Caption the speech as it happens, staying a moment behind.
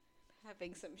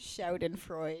having some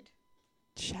Schadenfreude.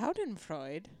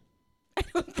 Schadenfreude? I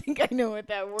don't think I know what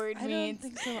that word I means.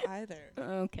 don't think so either.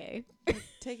 Okay.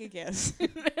 Take a guess.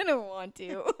 I don't want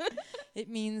to. It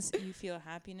means you feel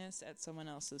happiness at someone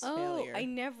else's Oh, failure. I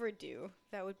never do.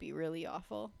 That would be really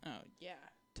awful. Oh, yeah.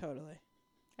 Totally.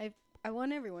 I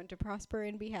want everyone to prosper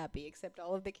and be happy, except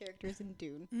all of the characters in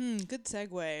Dune. Good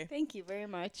segue. Thank you very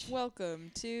much.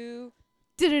 Welcome to...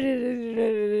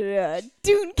 Dunecast.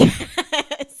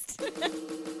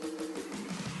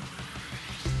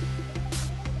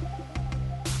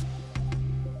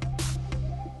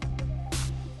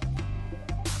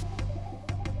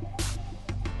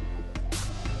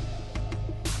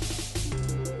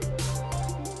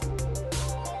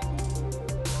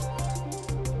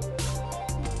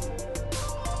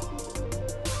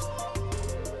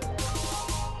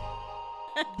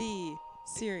 The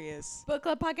Serious Book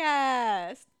Club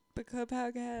Podcast. Book Club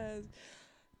Podcast.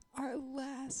 Our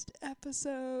last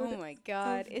episode. Oh my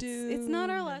god. of It's not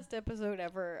our Dune. last episode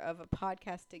ever of a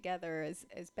podcast together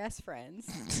as best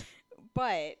friends.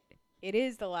 But it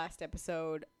is the last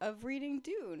episode of reading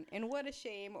Dune. And what a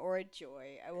shame or a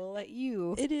joy. I will let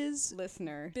you, It is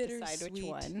listener, decide which bittersweet.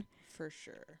 one. For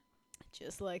sure.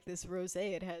 Just like this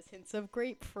rosé, it has hints of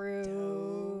grapefruit.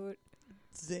 Dope.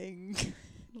 Zing.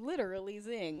 Literally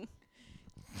zing.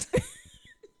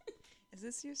 Is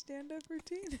this your stand-up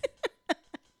routine?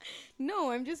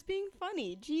 No, I'm just being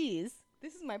funny. Jeez.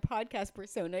 This is my podcast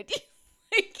persona. Do you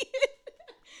like it?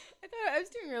 I thought I was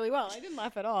doing really well. I didn't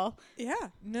laugh at all. Yeah.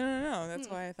 No. That's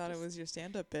why I thought it was your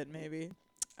stand-up bit, maybe.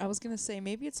 I was going to say,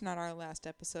 maybe it's not our last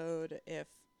episode if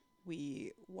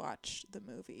we watch the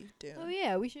movie Dune. Oh,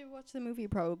 yeah. We should watch the movie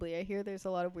probably. I hear there's a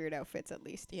lot of weird outfits at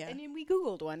least. Yeah. And then we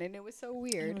Googled one and it was so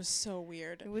weird. It was so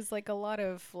weird. It was like a lot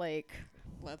of like...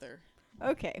 Leather.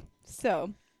 Okay.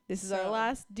 So... This is our So-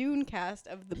 last Dune cast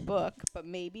of the book, but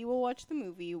maybe we'll watch the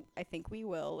movie. I think we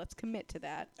will. Let's commit to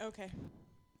that. Okay.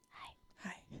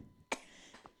 Hi.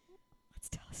 Let's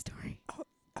tell a story.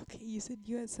 Okay, you said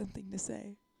you had something to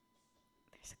say.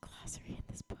 There's a glossary in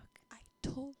this book. I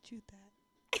told you that.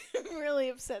 I'm really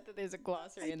upset that there's a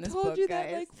glossary in this told book, you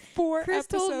guys. that like 4 Chris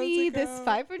episodes told me ago. this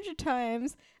 500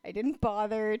 times. I didn't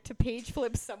bother to page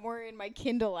flip somewhere in my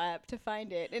Kindle app to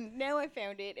find it. And now I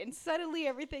found it. And suddenly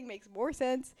everything makes more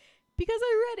sense because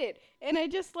I read it. And I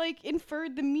just like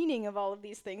inferred the meaning of all of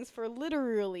these things for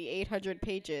literally 800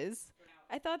 pages.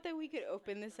 I thought that we could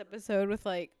open this episode with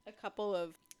like a couple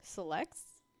of selects.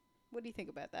 What do you think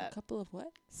about A that? couple of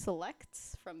what?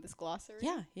 Selects from this glossary?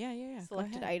 Yeah. Go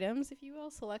Selected ahead. items, if you will.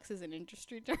 Selects is an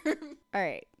industry term. All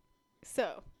right.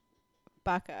 So,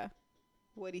 Baka.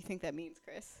 What do you think that means,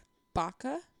 Chris?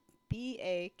 Baka?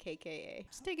 Bakka.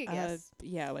 Just take a guess.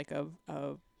 Yeah, like a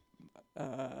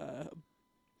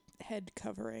head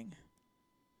covering.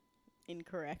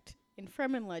 Incorrect. In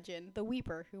Fremen legend, the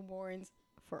Weeper who mourns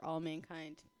for all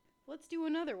mankind. Let's do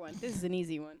another one. This is an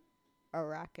easy one.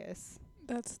 Arrakis.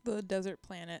 That's the desert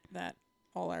planet that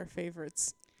all our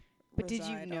favorites But did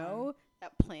you reside know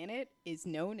that planet is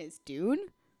known as Dune?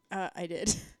 on. I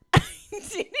did. I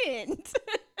didn't.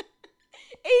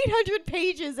 800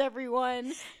 pages,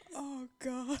 everyone. Oh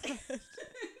god. This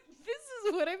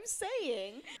is what I'm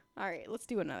saying. All right, let's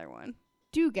do another one.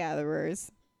 Dew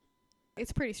gatherers.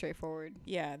 It's pretty straightforward.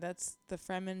 Yeah, that's the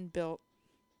Fremen built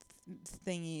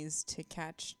thingies to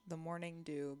catch the morning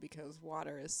dew because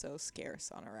water is so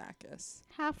scarce on Arrakis.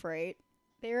 Half right.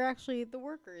 They are actually the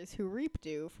workers who reap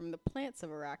dew from the plants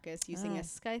of Arrakis using Oh. a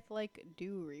scythe-like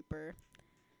dew reaper.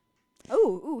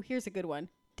 Ooh, here's a good one.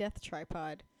 Death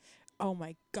tripod. Oh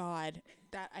my god.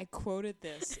 That I quoted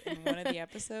this in one of the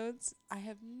episodes. I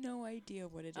have no idea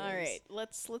what it is. All right,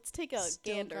 let's take a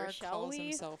gander, Stilgar shall calls we?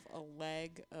 himself a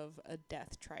leg of a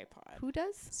death tripod. Who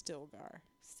does? Stilgar.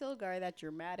 Stilgar, that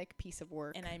dramatic piece of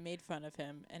work. And I made fun of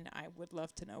him, and I would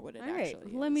love to know what it All right,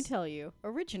 actually is. let me tell you.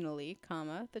 Originally,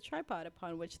 the tripod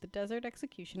upon which the desert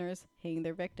executioners hang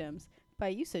their victims. By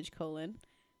usage, the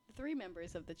 3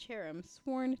 members of the Cherem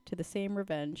sworn to the same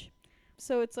revenge.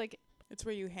 So it's like, It's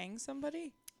where you hang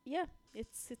somebody? yeah,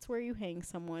 it's where you hang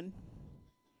someone.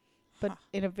 But Huh.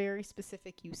 in a very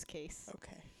specific use case.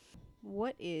 Okay.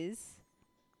 What is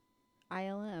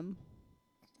ILM?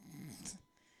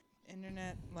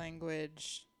 Internet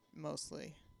language,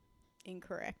 mostly.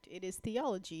 Incorrect. It is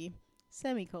theology,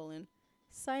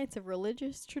 science of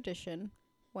religious tradition,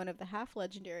 one of the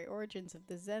half-legendary origins of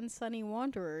the Zen Sunny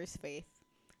Wanderers faith.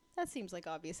 That seems like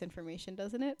obvious information,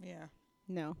 doesn't it? Yeah.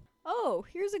 No. Oh,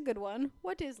 here's a good one.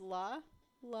 What is la?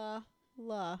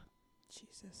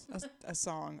 Jesus. A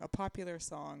song, a popular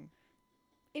song.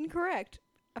 Incorrect.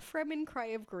 A Fremen cry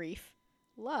of grief.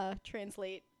 La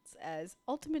translates as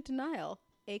ultimate denial,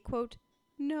 a quote,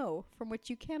 no from which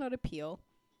you cannot appeal.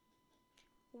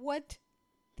 What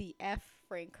the F,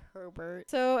 Frank Herbert?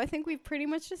 So I think we've pretty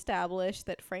much established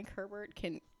that Frank Herbert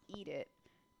can eat it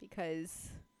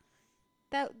because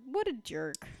what a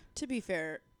jerk. To be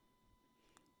fair,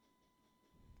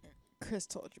 Chris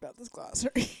told you about this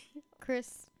glossary.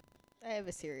 Chris, I have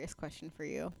a serious question for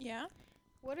you. Yeah?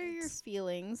 What are your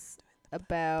feelings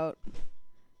about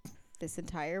this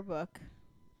entire book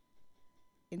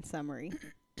in summary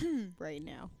right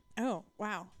now? Oh,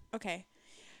 wow. Okay.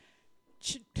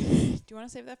 Do you want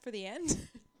to save that for the end?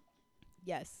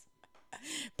 Yes.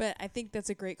 But I think that's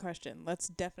a great question. Let's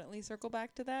definitely circle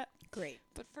back to that. Great.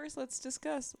 But first, let's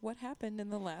discuss what happened in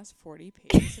the last 40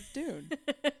 pages of Dune.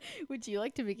 Would you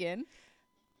like to begin?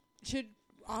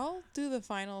 I'll do the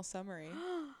final summary.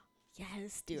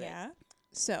 Yes, do it. Yeah.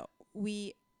 So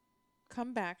we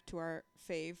come back to our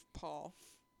fave Paul.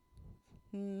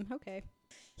 Okay.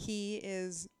 He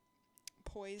is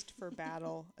poised for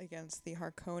battle against the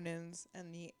Harkonnens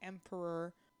and the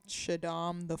Emperor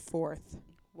Shaddam the Fourth.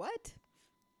 What?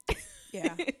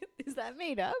 Yeah. Is that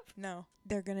made up? No.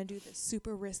 They're going to do this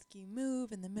super risky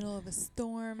move in the middle of a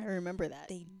storm. I remember that.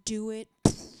 They do it.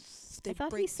 They thought he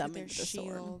break through summoned their the storm.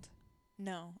 shield.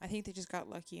 No, I think they just got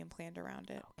lucky and planned around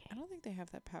it. Okay. I don't think they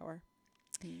have that power.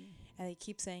 And they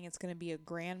keep saying it's going to be a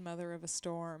grandmother of a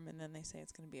storm, and then they say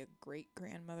it's going to be a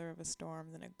great-grandmother of a storm,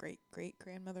 then a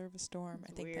great-great-grandmother of a storm.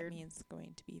 That's I think weird. that means it's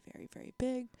going to be very, very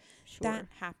big. Sure. That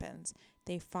happens.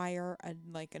 They fire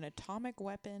an atomic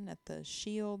weapon at the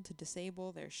shield to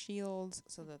disable their shields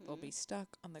so that they'll be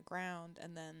stuck on the ground,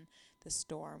 and then the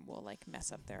storm will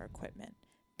mess up their equipment.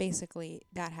 Basically,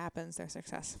 that happens. They're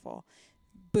successful.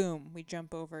 Boom, we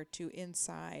jump over to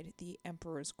inside the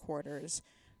Emperor's quarters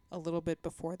a little bit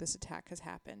before this attack has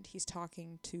happened. He's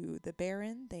talking to the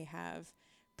Baron. They have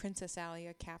Princess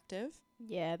Alia captive.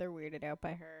 Yeah, they're weirded out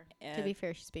by her. To be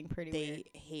fair, she's being pretty weird.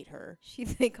 They hate her.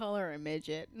 They call her a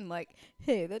midget and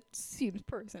hey, that seems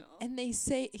personal. And they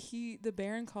say the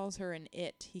Baron calls her an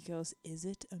it. He goes, "Is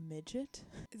it a midget?"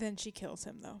 Then she kills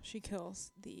him though. She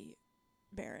kills the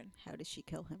Baron How does she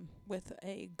kill him? with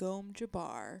a Gom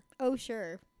Jabbar. Oh,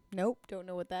 sure. Nope, don't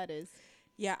know what that is.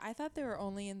 Yeah, I thought they were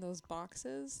only in those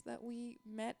boxes that we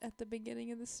met at the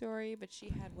beginning of the story, but she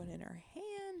had one in her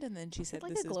hand, and then she said,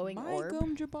 like "This a is glowing my orb?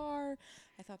 Gom Jabbar."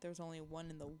 I thought there was only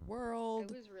one in the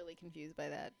world. I was really confused by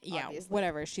that. Yeah, obviously.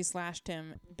 whatever. She slashed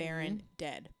him. Baron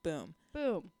dead. Boom.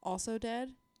 Boom. Also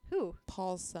dead, Who?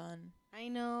 Paul's son. I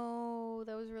know.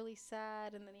 That was really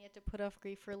sad, and then he had to put off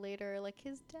grief for later, like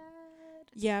his dad.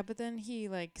 Yeah, but then he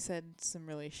said some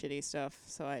really shitty stuff,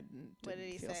 so I didn't What did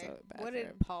he feel say? so bad. What for did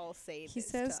him. Paul say He this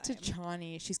says time? to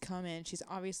Chani, she's come in, she's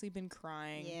obviously been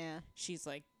crying. Yeah. She's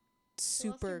your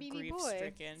super baby grief boy?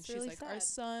 stricken. It's She's really like, our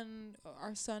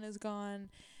sad." son is gone.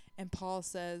 And Paul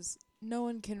says, "No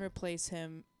one can replace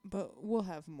him, but we'll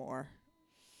have more."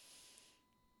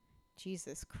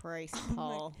 Jesus Christ, I'm like,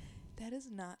 Paul. That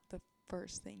is not the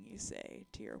first thing you say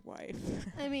to your wife.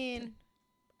 I mean,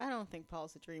 I don't think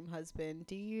Paul's a dream husband.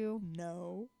 Do you?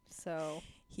 No. So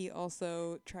He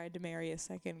also tried to marry a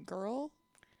second girl.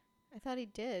 I thought he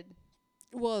did.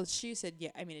 Well, she said,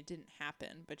 yeah. I mean, it didn't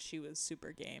happen, but she was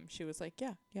super game. She was like,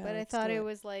 yeah. But I let's thought do it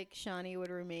was like Shawnee would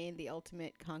remain the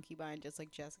ultimate concubine, just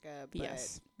like Jessica. But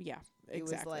Yes. Yeah, it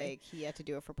was exactly. like he had to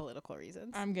do it for political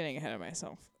reasons. I'm getting ahead of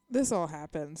myself. This all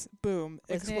happens. Boom.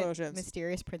 Wasn't it Explosions.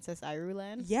 Mysterious Princess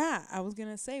Irulan. Yeah, I was going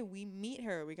to say, we meet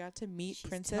her. We got to meet She's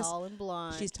Princess. tall and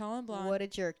blonde. She's tall and blonde. What a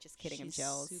jerk! Just kidding. She's I'm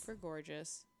jealous. super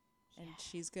gorgeous. And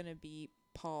she's going to be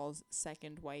Paul's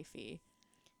second wifey.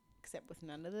 Except with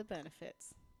none of the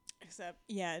benefits. Except,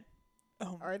 yeah.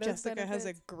 Oh, Are those Jessica has a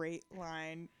benefits? great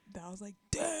line. That was like,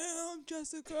 damn,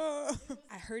 Jessica.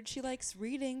 I heard she likes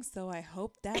reading, so I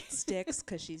hope that sticks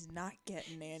because she's not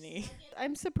getting any.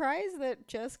 I'm surprised that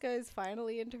Jessica is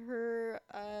finally into her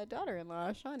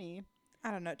daughter-in-law, Shawnee. I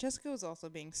don't know. Jessica was also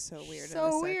being so weird. So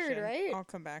in this weird, section. right? I'll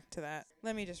come back to that.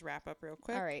 Let me just wrap up real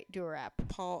quick. All right, do a wrap.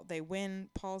 Paul, they win.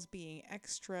 Paul's being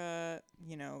extra,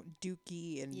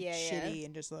 dookie and Yeah, shitty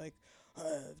and just like, I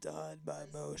have done my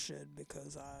motion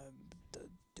because I'm the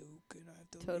duke and I have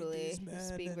to lead Totally. these men.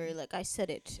 Just being and very like, I said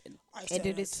it. And I and said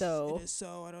it is so. It is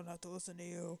so. I don't have to listen to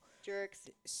you. jerks.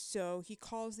 So he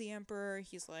calls the emperor.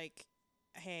 He's like,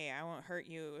 hey, I won't hurt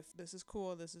you. If this is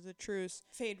cool, this is a truce.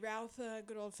 Fade Routha,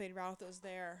 good old Fade Routha's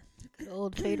there. Good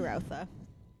old Fade Routha.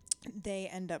 They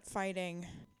end up fighting.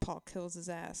 Paul kills his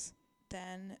ass.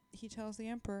 Then he tells the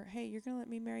emperor, hey, you're going to let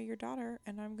me marry your daughter,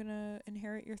 and I'm going to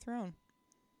inherit your throne.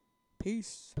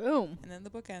 Peace. Boom. And then the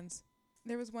book ends.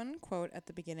 There was one quote at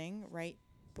the beginning, right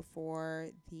before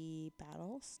the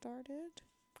battle started.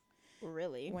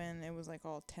 Really? when it was like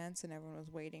all tense and everyone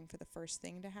was waiting for the first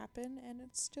thing to happen, and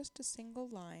it's just a single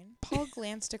line. Paul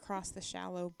glanced across the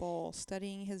shallow bowl,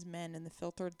 studying his men in the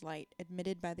filtered light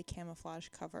admitted by the camouflage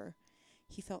cover.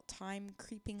 He felt time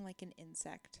creeping like an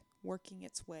insect, working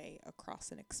its way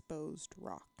across an exposed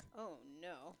rock. Oh,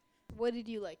 no. What did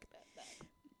you like about that?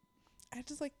 I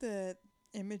just like the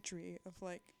imagery of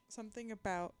like something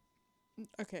about,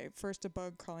 okay, first a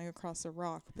bug crawling across a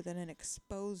rock, but then an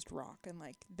exposed rock, and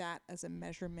like that as a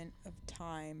measurement of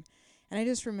time. And I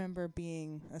just remember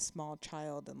being a small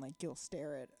child and like you'll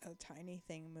stare at a tiny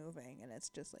thing moving and it's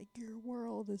just like your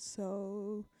world is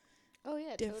so Oh,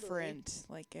 yeah, different.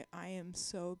 Like I am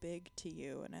so big to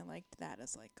you, and I liked that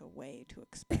as like a way to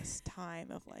express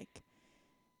time of like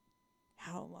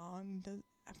how long does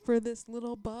for this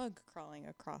little bug crawling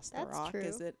across the That's rock. true.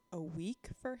 Is it a week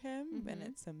for him and Mhm.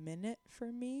 it's a minute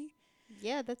for me?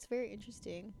 Yeah, that's very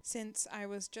interesting. Since I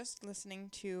was just listening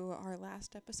to our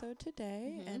last episode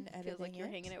today and editing Feels like you're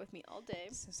it, hanging out with me all day.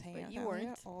 this is hanging but out you with Alia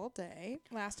weren't. all day.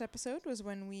 Last episode was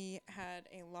when we had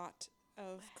a lot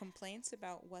of complaints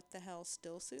about what the hell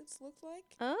still suits look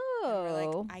like. And we're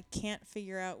Oh. like, I can't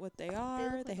figure out what they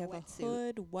are. look They like a have a wetsuit.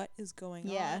 hood. What is going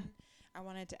Yeah. on? I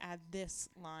wanted to add this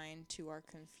line to our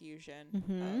confusion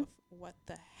Mhm. of what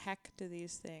the heck do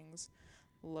these things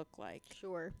look like.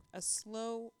 Sure. A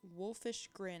slow, wolfish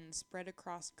grin spread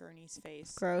across Gurney's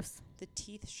face, Gross. the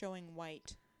teeth showing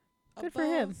white. Good for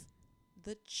him. above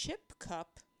the chip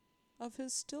cup of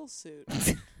his still suit.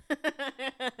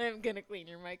 I'm gonna clean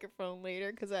your microphone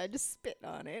later 'cause I just spit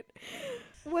on it.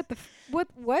 What the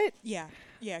what? Yeah.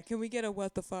 Can we get a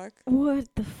what the fuck?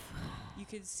 What the You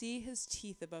could see his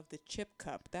teeth above the chip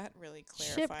cup. That really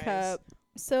clarifies. chip cup?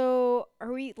 So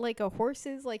are we like a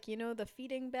horse's, like, you know, the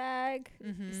feeding bag?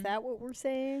 Mm-hmm. Is that what we're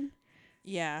saying?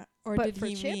 Yeah. Or But did for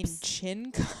he mean chips?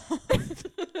 chin cup?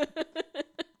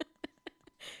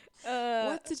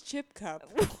 What's a chip cup?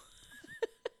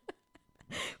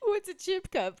 What's a chip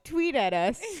cup? Tweet at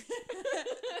us.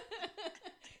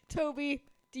 Toby,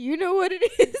 do you know what it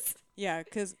is? Yeah,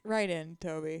 'cause right in,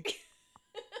 Toby.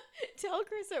 Tell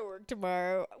Chris at work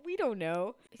tomorrow. We don't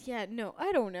know. Yeah, no,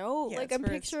 I don't know. Yeah, like, it's I'm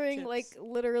for its picturing, like, chips.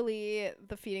 literally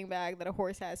the feeding bag that a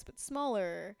horse has, but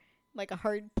smaller. Like a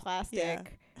hard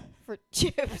plastic for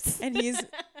chips. And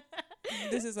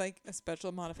this is like a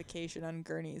special modification on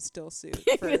Gurney's still suit.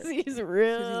 Because he's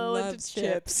real into loves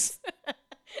chips.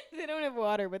 They don't have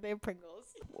water, but they have Pringles.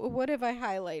 What have I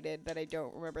highlighted that I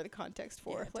don't remember the context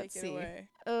for? Yeah, Let's take it see. away.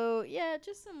 Oh, yeah,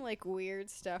 just some, like, weird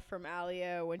stuff from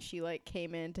Alia when she, like,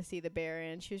 came in to see the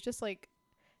Baron. She was just, like,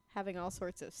 having all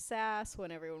sorts of sass when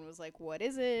everyone was like, what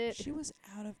is it? She was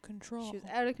out of control. She was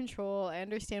out of control. I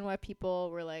understand why people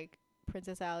were like,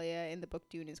 Princess Alia in the book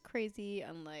Dune is crazy,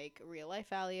 unlike real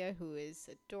life Alia, who is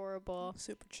adorable.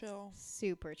 Super chill.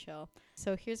 Super chill.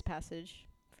 So here's a passage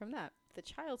from that. The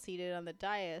child seated on the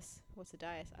dais. What's a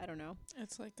dais? I don't know.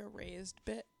 It's like a raised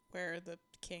bit where the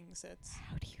king sits.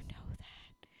 How do you know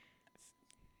that?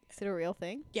 Is it a real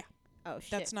thing? Yeah. Oh,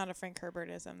 shit. That's not a Frank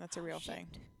Herbertism. That's a real Shit. thing.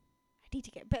 I need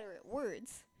to get better at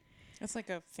words. It's like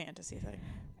a fantasy thing.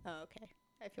 Oh, okay.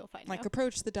 I feel fine Like now.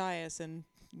 approach the dais and,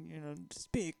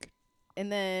 speak.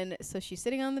 And then, so she's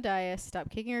sitting on the dais,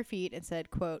 stopped kicking her feet, and said,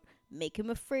 quote, "Make him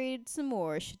afraid some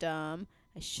more, Shaddam.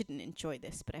 I shouldn't enjoy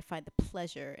this, but I find the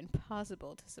pleasure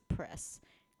impossible to suppress.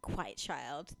 Quiet,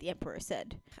 child," the Emperor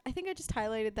said. I think I just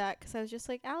highlighted that because I was just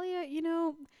like, Alia,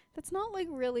 that's not, like,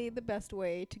 really the best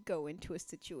way to go into a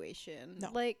situation.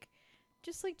 No. Like,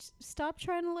 just, like, stop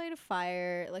trying to light a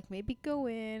fire. Like, maybe go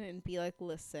in and be like,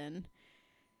 listen,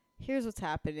 here's what's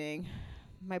happening.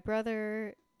 My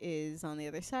brother is on the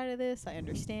other side of this. I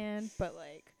understand. But,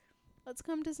 like, let's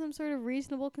come to some sort of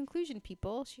reasonable conclusion,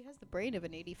 people. She has the brain of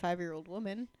an 85-year-old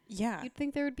woman. Yeah. You'd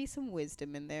think there would be some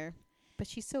wisdom in there. But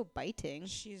she's so biting.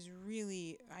 She's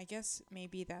really, I guess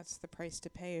maybe that's the price to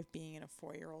pay of being in a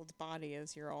 4-year-old's body,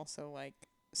 is you're also, like,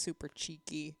 super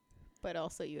cheeky. But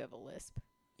also you have a lisp.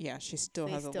 Yeah, she still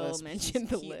They has still a lisp. mentioned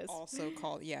the he lisp. also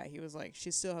called, he was like, she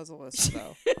still has a lisp,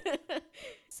 though.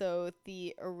 So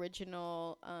the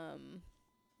original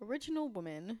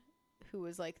woman who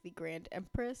was like the Grand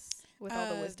Empress with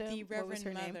all the wisdom. The what was her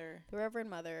Reverend name? Mother. The Reverend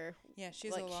Mother. Yeah,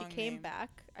 she's like a long she came name.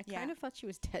 back. I Yeah. kind of thought she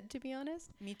was dead, to be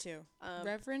honest. Me too. Reverend.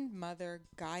 Reverend Mother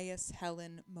Gaius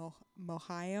Helen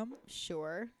Mohiam.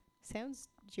 Sure. Sounds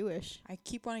Jewish. I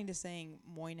keep wanting to saying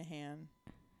Moynihan.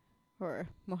 Or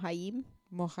Mohaim.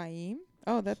 Mohaim?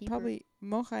 Oh, that Hebrew. probably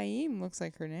Mohaim looks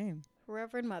like her name.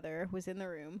 Reverend Mother was in the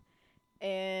room.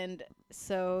 And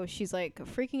so she's like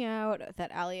freaking out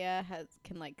that Alia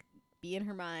can like be in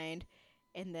her mind.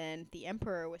 And then the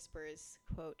Emperor whispers,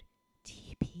 quote,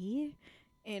 "TP?"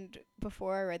 And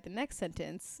before I read the next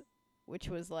sentence, which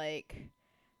was like,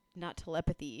 not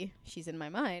telepathy, she's in my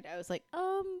mind, I was like,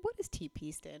 what does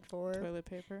TP stand for? Toilet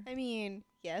paper. I mean,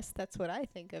 yes, that's what I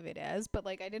think of it as, but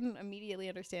like I didn't immediately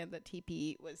understand that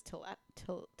TP was telepathy.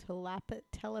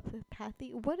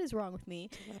 What is wrong with me?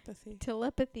 Telepathy.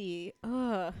 Telepathy.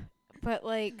 Ugh. But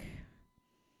like,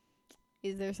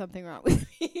 is there something wrong with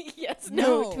me? Yes,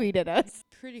 no. Tweet at us.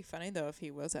 Pretty funny though if he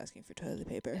was asking for toilet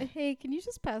paper. Hey, can you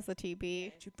just pass the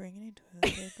TP? Did you bring any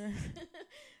toilet paper?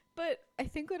 But I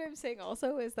think what I'm saying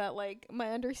also is that, like,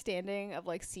 my understanding of,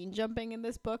 like, scene jumping in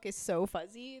this book is so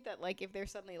fuzzy that, like, if they're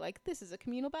suddenly like, this is a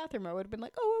communal bathroom, I would have been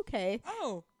like, oh, okay.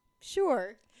 Oh.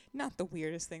 Sure. Not the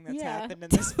weirdest thing that's happened in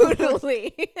this book.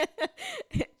 Totally.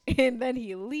 And then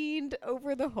he leaned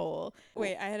over the hole.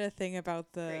 Wait, I had a thing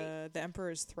about the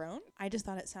Emperor's throne. I just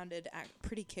thought it sounded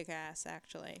pretty kick-ass,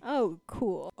 actually. Oh,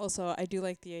 cool. Also, I do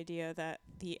like the idea that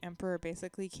the Emperor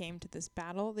basically came to this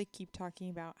battle. They keep talking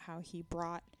about how he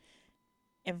brought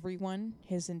everyone,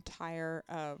 his entire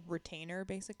retainer,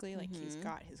 basically. Like, he's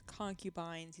got his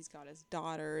concubines, he's got his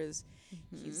daughters.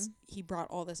 He brought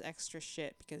all this extra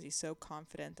shit because he's so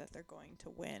confident that they're going to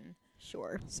win.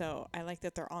 Sure. So I like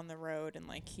that they're on the road and,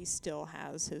 like, he still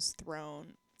has his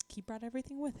throne. He brought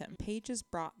everything with him. Pages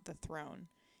brought the throne.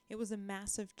 It was a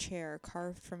massive chair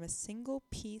carved from a single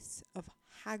piece of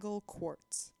haggle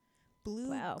quartz.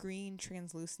 Blue-green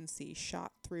translucency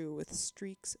shot through with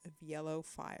streaks of yellow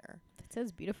fire. That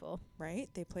sounds beautiful. Right?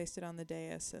 They placed it on the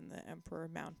dais and the Emperor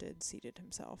mounted, seated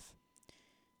himself.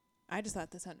 I just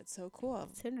thought this sounded so cool.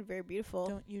 It sounded very beautiful.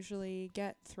 Don't usually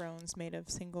get thrones made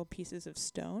of single pieces of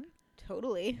stone.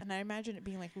 Totally. And I imagine it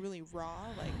being, like, really raw,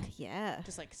 like, yeah,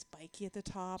 just, like, spiky at the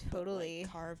top. Totally. But,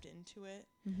 like, carved into it.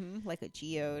 Like a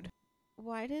geode.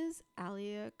 Why does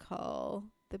Alia call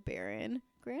the Baron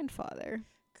grandfather?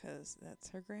 'Cause that's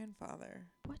her grandfather.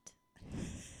 What?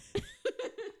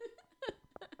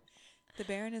 The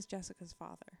Baron is Jessica's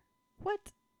father.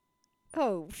 What?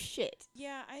 Oh, shit.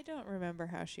 Yeah, I don't remember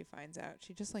how she finds out.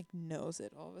 She just, like, knows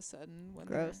it all of a sudden when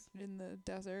Gross. they're in the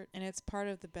desert. And it's part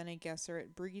of the Bene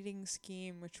Gesserit breeding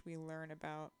scheme, which we learn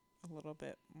about a little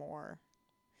bit more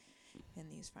in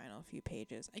these final few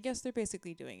pages. I guess they're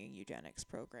basically doing a eugenics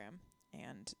program,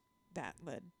 and that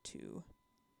led to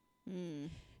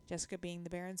Jessica being the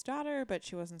Baron's daughter, but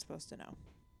she wasn't supposed to know.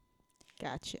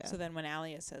 Gotcha. So then when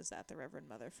Alia says that, the Reverend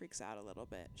Mother freaks out a little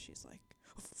bit. She's like,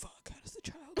 oh, fuck, how does the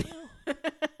child know?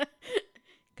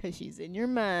 'Cause she's in your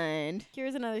mind.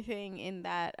 Here's another thing in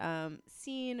that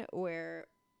scene where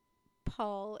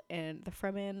Paul and the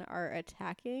Fremen are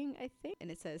attacking, I think. And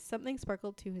it says, something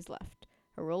sparkled to his left.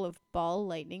 A roll of ball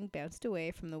lightning bounced away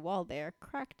from the wall there,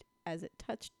 cracked as it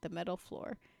touched the metal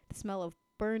floor. The smell of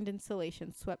burned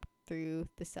insulation swept through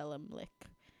the Selimlik.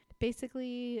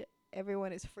 Basically,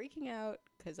 everyone is freaking out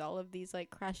because all of these, like,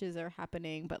 crashes are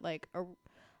happening, but, like, a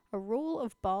roll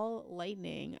of ball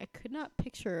lightning, I could not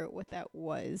picture what that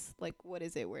was. Like, what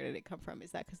is it? Where did it come from?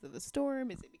 Is that because of the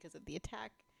storm? Is it because of the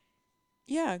attack?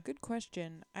 Yeah, good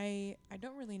question. I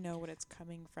don't really know what it's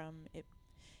coming from. It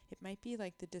might be,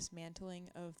 like, the dismantling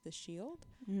of the shield.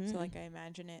 So, like, I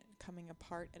imagine it coming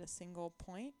apart at a single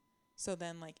point. So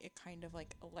then, like, it kind of,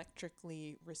 like,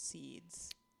 electrically recedes.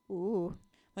 Ooh.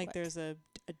 Like, what? there's a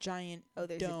giant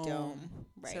there's a dome.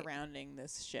 Right. surrounding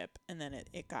this ship, and then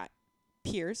it got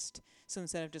pierced. So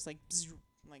instead of just, like, bzzz,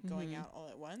 like, going out all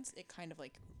at once, it kind of,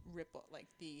 like, ripple, like,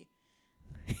 the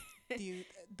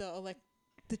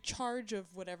charge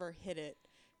of whatever hit it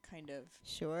kind of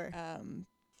Sure.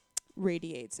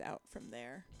 radiates out from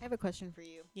there. I have a question for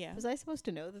you. Yeah. Was I supposed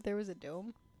to know that there was a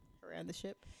dome around the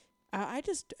ship? I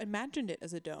just imagined it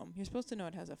as a dome. You're supposed to know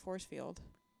it has a force field.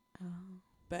 Oh.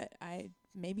 But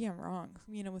maybe I'm wrong.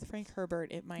 You know, with Frank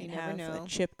Herbert, it might never have know. a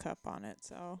chip cup on it,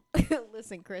 so.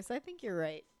 Listen, Chris, I think you're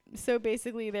right. So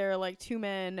basically there are, like, two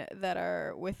men that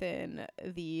are within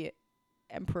the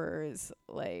Emperor's,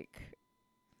 like,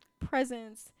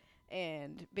 presence,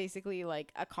 and basically,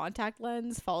 like, a contact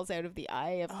lens falls out of the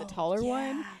eye of the taller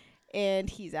one, and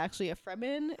he's actually a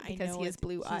Fremen because he has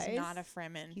blue eyes. He's not a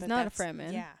Fremen. He's not a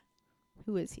Fremen. Yeah.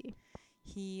 Who is he?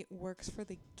 He works for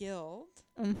the guild.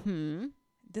 Mm-hmm.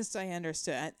 This I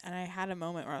understood, and I had a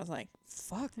moment where I was like,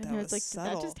 fuck, And that I was was like, subtle.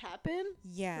 did that just happen?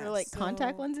 Yeah. Or, like,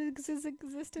 contact lenses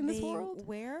exist in this world? They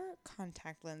wear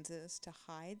contact lenses to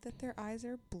hide that their eyes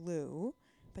are blue,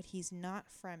 but he's not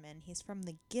Fremen. He's from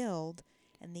the guild,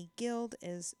 and the guild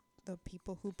is the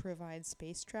people who provide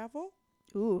space travel.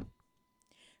 Ooh.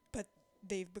 But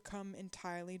they've become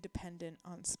entirely dependent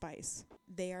on spice.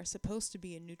 They are supposed to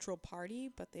be a neutral party,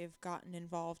 but they've gotten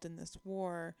involved in this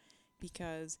war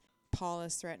because Paul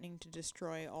is threatening to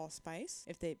destroy all Spice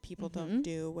if people Mhm. don't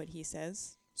do what he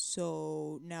says.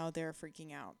 So now they're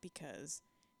freaking out because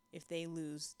if they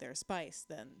lose their Spice,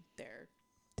 then they're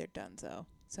donezo.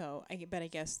 So I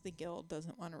guess the guild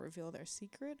doesn't want to reveal their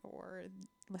secret or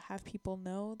have people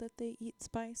know that they eat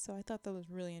Spice. So I thought that was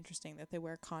really interesting that they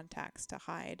wear contacts to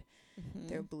hide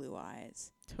their blue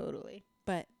eyes. Totally.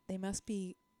 But they must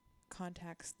be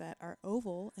contacts that are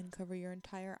oval and cover your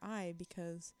entire eye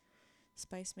because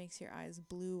Spice makes your eyes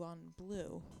blue on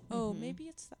blue. Oh, Mhm. maybe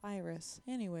it's the iris.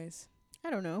 Anyways, I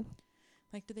don't know.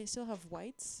 like, do they still have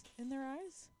whites in their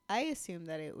eyes? I assume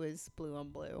that it was blue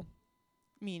on blue,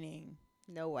 Meaning,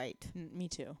 no white. me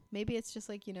too. Maybe it's just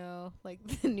like,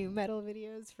 like the new metal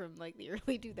videos from like the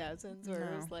early 2000s where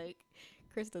it was No. like,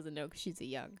 Chris doesn't know because she's a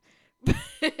young.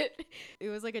 But it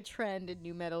was like a trend in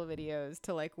new metal videos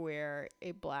to like wear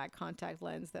a black contact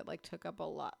lens that like took up a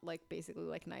lot, like basically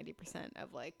like 90%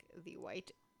 of like the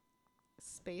white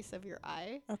space of your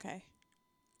eye. Okay.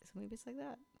 So maybe it's like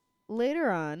that.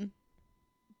 Later on,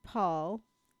 Paul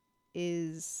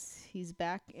he's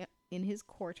back in his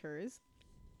quarters,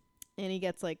 and he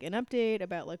gets like an update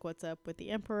about like what's up with the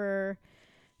Emperor,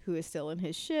 who is still in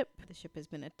his ship. The ship has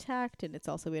been attacked and it's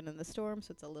also been in the storm,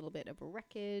 so it's a little bit of a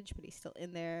wreckage, but he's still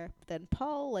in there. Then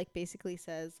Paul like basically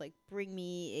says like, bring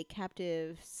me a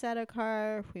captive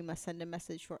Sardaukar. We must send a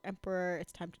message for Emperor.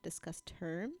 It's time to discuss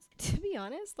terms. To be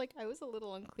honest, like I was a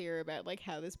little unclear about like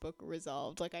how this book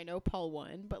resolved. Like I know Paul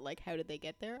won, but like how did they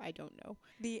get there? I don't know.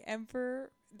 The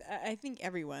Emperor, I think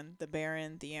everyone, the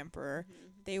Baron, the Emperor,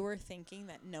 they were thinking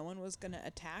that no one was going to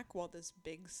attack while this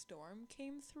big storm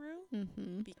came through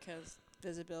Mm-hmm. because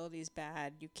visibility's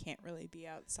bad. You can't really be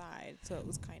outside. So it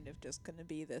was kind of just going to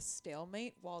be this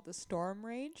stalemate while the storm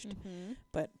raged. Mm-hmm.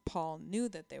 But Paul knew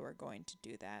that they were going to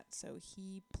do that. So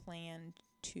he planned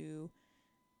to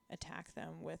attack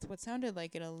them with what sounded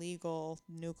like an illegal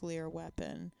nuclear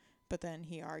weapon. But then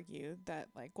he argued that,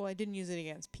 like, well, I didn't use it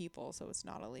against people, so it's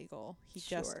not illegal. He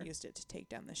just Sure. used it to take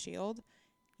down the shield.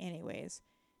 Anyways,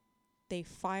 they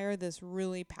fire this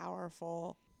really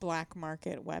powerful black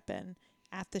market weapon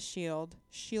at the shield.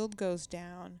 Shield goes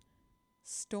down.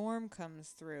 Storm comes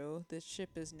through. The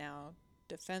ship is now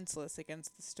defenseless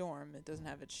against the storm. It doesn't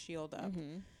have its shield up.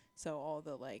 Mm-hmm. So all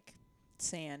the, like,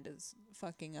 sand is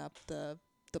fucking up the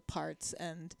parts,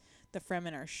 and the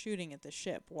Fremen are shooting at the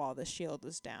ship while the shield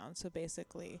is down. So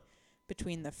basically,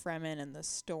 between the Fremen and the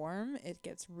storm, it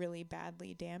gets really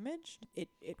badly damaged. It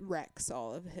wrecks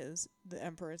all of the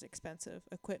Emperor's expensive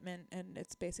equipment, and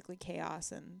it's basically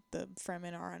chaos, and the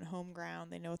Fremen are on home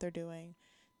ground. They know what they're doing.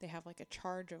 They have like a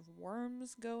charge of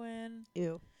worms go in.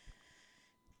 Ew.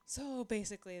 So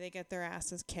basically, they get their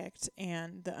asses kicked,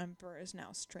 and the Emperor is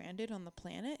now stranded on the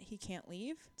planet. He can't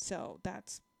leave. So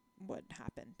that's what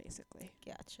happened, basically.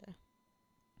 Gotcha.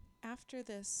 After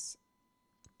this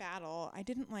battle, I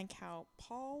didn't like how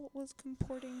Paul was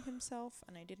comporting himself,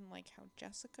 and I didn't like how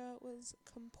Jessica was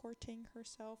comporting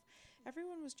herself.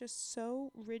 Everyone was just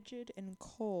so rigid and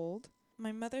cold.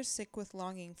 My mother's sick with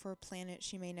longing for a planet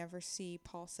she may never see,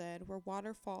 Paul said, where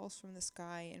water falls from the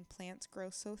sky and plants grow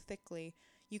so thickly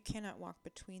you cannot walk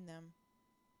between them.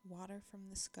 Water from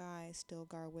the sky,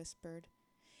 Stilgar whispered.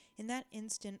 In that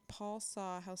instant, Paul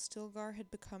saw how Stilgar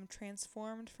had become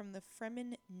transformed from the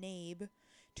Fremen Nabe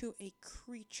to a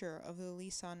creature of the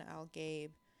Lisan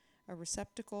al-Gaib, a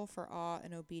receptacle for awe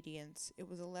and obedience. It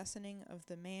was a lessening of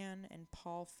the man, and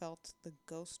Paul felt the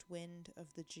ghost wind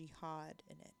of the jihad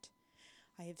in it.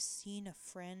 I have seen a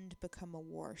friend become a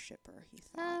worshipper, he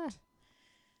thought.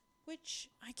 Which,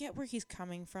 I get where he's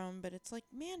coming from, but it's like,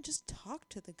 man, just talk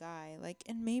to the guy. Like,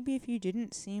 and maybe if you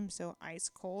didn't seem so ice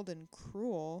cold and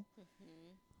cruel,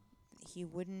 he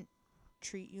wouldn't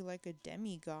treat you like a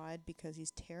demigod because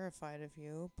he's terrified of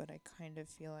you. But I kind of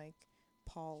feel like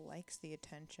Paul likes the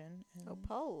attention. And Oh,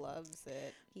 Paul loves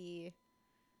it. He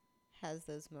has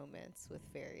those moments with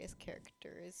various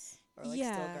characters, or like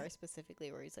Yeah. Stilgar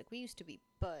specifically, where he's like, we used to be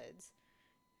buds.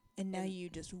 and now and- you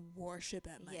just worship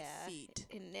at my Yeah. feet.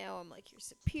 And now I'm like your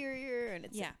superior, and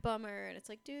it's Yeah. a bummer, and it's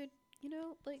like, dude,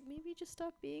 like maybe just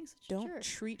stop being such a Don't jerk.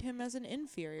 treat him as an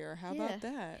inferior. How Yeah. about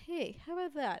that? Hey, how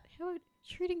about that? How about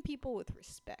treating people with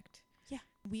respect?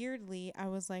 Weirdly, I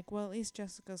was like, well, at least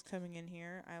Jessica's coming in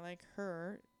here. I like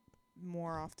her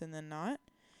more often than not.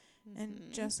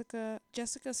 And Mhm.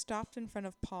 Jessica stopped in front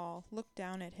of Paul, looked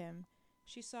down at him.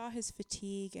 She saw his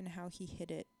fatigue and how he hid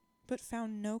it, but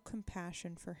found no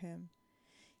compassion for him.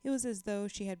 It was as though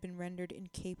she had been rendered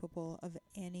incapable of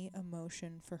any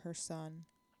emotion for her son.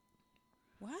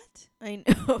 What? I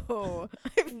know.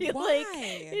 I feel like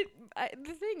Why?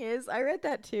 the thing is, I read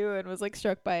that too and was like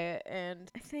struck by it, and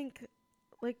I think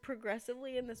like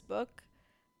progressively in this book,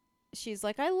 she's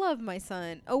like, I love my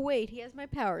son. Oh wait, he has my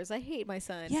powers. I hate my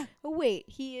son. Yeah. Oh wait,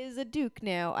 he is a duke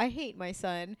now. I hate my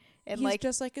son. And He's like,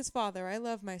 just like his father. I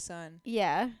love my son.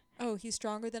 yeah. Oh, he's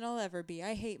stronger than I'll ever be.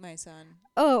 I hate my son.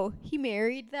 Oh, he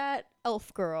married that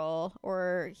elf girl,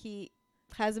 or he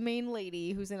has a main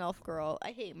lady who's an elf girl. I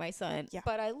hate my son. Yeah.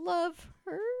 But I love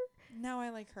her. Now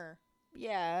I like her.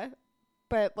 Yeah.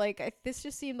 But like, this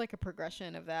just seemed like a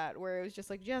progression of that, where it was just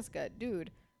like, Jessica,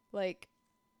 dude, like,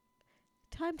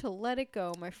 time to let it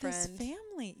go, my friend. This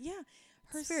family. Yeah.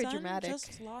 Her It's very son dramatic.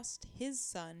 just lost his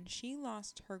son. She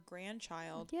lost her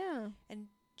grandchild. Yeah. And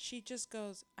she just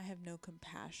goes, I have no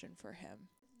compassion for him.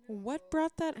 What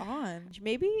brought that on?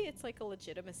 Maybe it's like a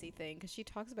legitimacy thing, because she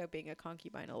talks about being a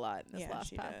concubine a lot in this Yeah, last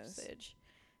she does. passage.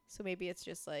 So maybe it's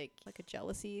just like a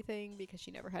jealousy thing because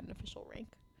she never had an official rank.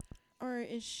 Or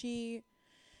is she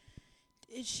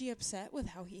upset with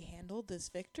how he handled this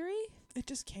victory? It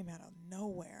just came out of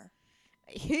nowhere.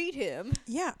 I hate him.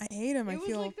 Yeah, I hate him. It I was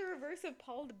feel like the reverse of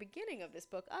Paul at the beginning of this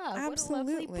book.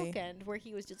 Absolutely. What a lovely bookend where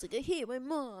he was just like, I hate my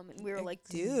mom. And we were like,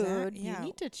 Exact- dude, yeah. you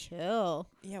need to chill.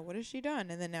 yeah, what has she done?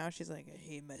 And then now she's like, I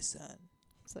hate my son.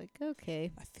 It's like,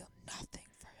 okay. I feel nothing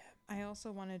for him. I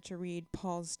also wanted to read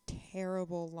Paul's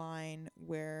terrible line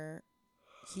where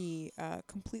he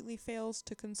completely fails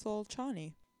to console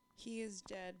Chani. He is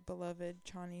dead, beloved,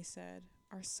 Chani said.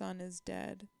 Our son is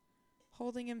dead.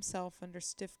 Holding himself under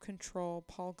stiff control,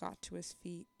 Paul got to his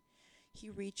feet. He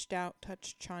reached out,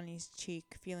 touched Chani's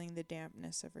cheek, feeling the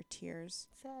dampness of her tears.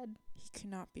 Sad. He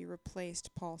cannot be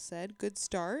replaced, Paul said. Good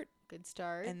start. Good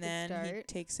start. And then he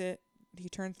takes it, he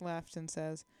turns left and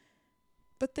says,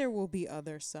 but there will be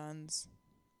other sons.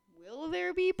 Will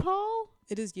there be, Paul?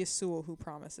 It is Yeshua who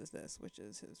promises this, which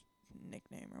is his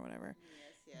nickname or whatever.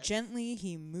 Yes. Gently,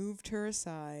 he moved her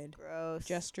aside, Gross.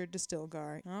 gestured to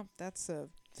Stilgar. Oh, that's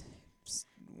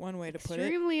one way to put it.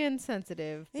 Extremely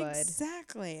insensitive, bud.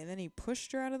 Exactly. And then he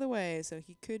pushed her out of the way so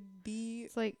he could be...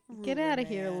 It's like, get ruler out of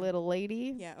here, man. little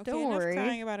lady. Yeah, okay, Don't enough worry.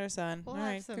 crying about her son. We'll All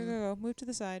have right, some- go. Move to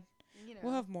the side. You know.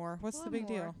 We'll have more. What's We'll the have big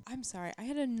more. deal? I'm sorry. I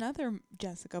had another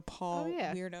Jessica Paul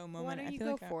yeah. weirdo moment. don't I you feel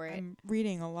go like for it? I'm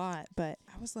reading a lot, but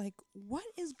I was like, what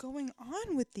is going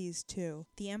on with these two?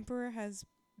 The Emperor has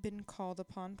been called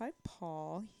upon by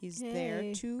Paul. He's there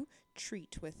Yay. to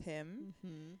treat with him.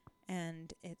 Mm-hmm.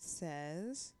 And it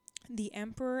says, the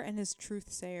Emperor and his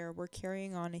truthsayer were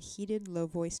carrying on a heated,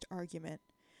 low-voiced argument.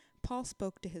 Paul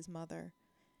spoke to his mother.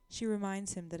 She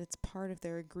reminds him that it's part of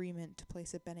their agreement to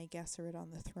place a Bene Gesserit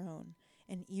on the throne,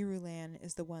 and Irulan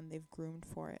is the one they've groomed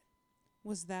for it.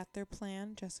 Was that their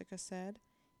plan? Jessica said.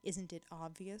 Isn't it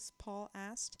obvious? Paul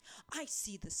asked. I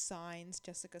see the signs,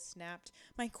 Jessica snapped.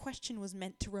 My question was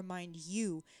meant to remind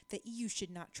you that you should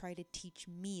not try to teach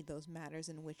me those matters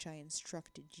in which I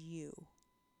instructed you.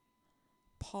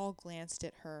 Paul glanced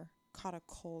at her, caught a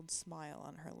cold smile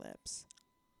on her lips.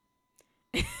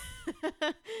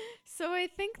 So I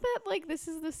think that, like, this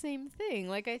is the same thing.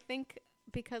 Like, I think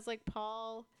because, like,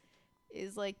 Paul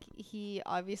is, like, he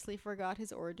obviously forgot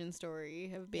his origin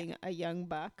story of being a young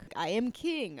buck. I am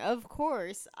king, of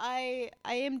course. I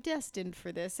am destined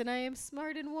for this, and I am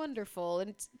smart and wonderful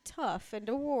and tough and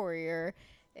a warrior.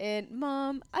 And,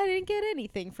 Mom, I didn't get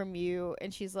anything from you.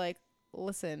 And she's like,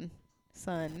 listen,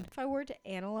 son, if I were to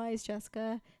analyze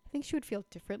Jessica, I think she would feel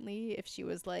differently if she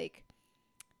was, like,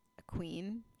 a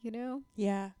queen, you know?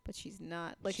 Yeah. But she's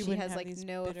not. Like, She she wouldn't has, have like, these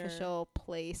no bitter- official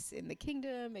place in the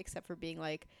kingdom except for being,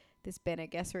 like, this Bene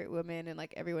Gesserit woman, and,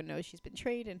 like, everyone knows she's been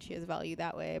trained and she has value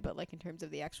that way. But, like, in terms of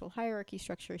the actual hierarchy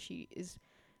structure, she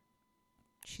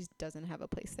doesn't have a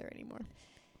place there anymore.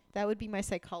 That would be my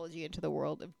psychology into the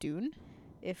world of Dune,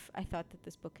 if I thought that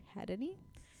this book had any,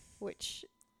 which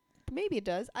maybe it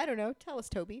does. I don't know. Tell us,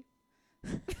 Toby.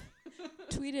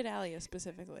 Tweeted Alia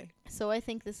specifically. So I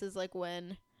think this is, like,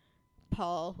 when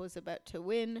Paul was about to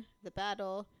win the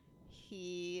battle.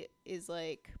 He is,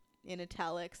 like, in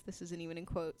italics. This isn't even in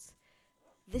quotes.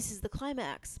 This is the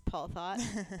climax, Paul thought.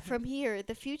 From here,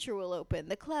 the future will open.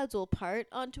 The clouds will part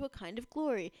onto a kind of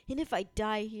glory. And if I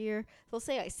die here, they'll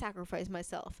say I sacrificed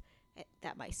myself,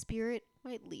 that my spirit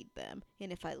might lead them.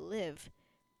 And if I live,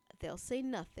 they'll say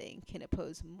nothing can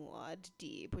oppose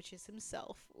Muad'Dib, which is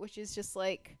himself, which is just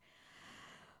like,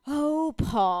 oh,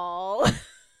 Paul.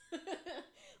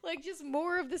 Like, just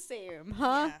more of the same,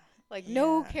 huh? Yeah. Like,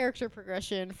 no Yeah. character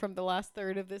progression from the last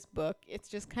third of this book. It's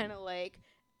just kind of like,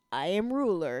 I am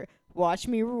ruler. Watch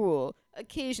me rule.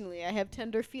 Occasionally, I have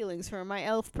tender feelings for my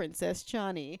elf princess,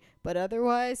 Chani. But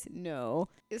otherwise, no.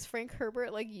 Is Frank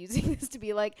Herbert, like, using this to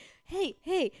be like, hey,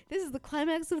 this is the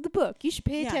climax of the book. You should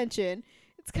pay Yeah. attention.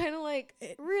 It's kind of like,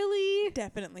 It really?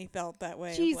 definitely felt that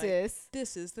way. Of Jesus. like,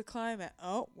 this is the climate.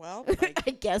 Oh, well.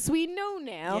 I guess we know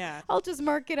now. Yeah. I'll just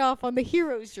mark it off on the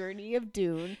hero's journey of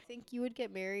Dune. Think you would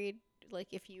get married, like,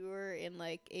 if you were in,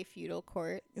 like, a feudal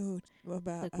court? Ooh, what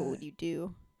about, Like, what would you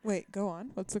do? wait, go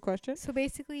on. What's the question? So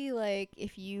basically, like,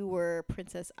 if you were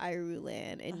Princess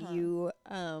Irulan and you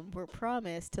were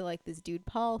promised to, like, this dude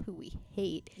Paul, who we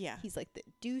hate. Yeah. He's, like, the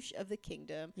douche of the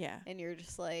kingdom. Yeah. And you're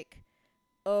just like,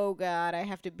 oh, God, I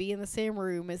have to be in the same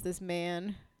room as this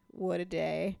man. What a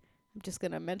day. I'm just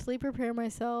going to mentally prepare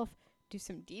myself, do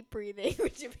some deep breathing,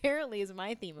 which apparently is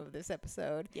my theme of this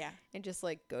episode, Yeah. and just,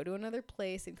 like, go to another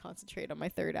place and concentrate on my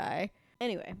third eye.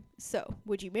 Anyway, so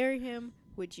would you marry him?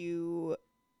 Would you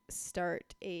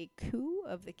start a coup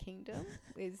of the kingdom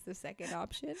is the second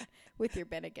option with your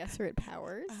Bene Gesserit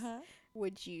powers?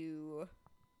 Would you,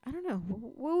 I don't know,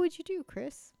 what would you do,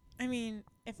 Chris? I mean,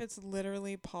 if it's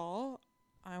literally Paul,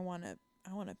 I want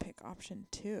to pick option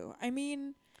 2. I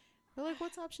mean, Or like,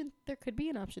 what's option? There could be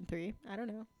an option 3. I don't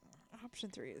know. option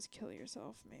 3 is kill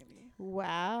yourself, maybe.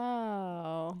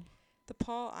 Wow. The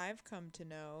Paul I've come to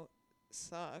know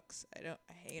sucks. I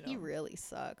hate him. He really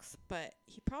sucks. But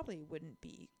he probably wouldn't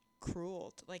be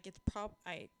cruel. Like, it's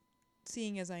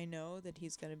seeing as I know that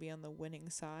he's going to be on the winning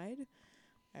side,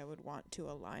 I would want to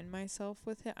align myself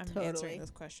with him. I'm Totally. answering this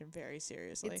question very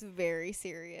seriously. It's very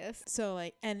serious. So,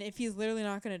 like, and if he's literally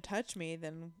not going to touch me,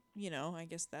 then, I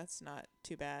guess that's not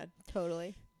too bad.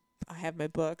 Totally. I have my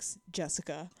books,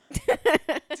 Jessica.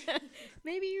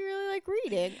 Maybe you really like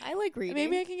reading. I like reading.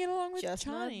 Maybe I can get along with just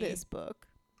not Chani. this book.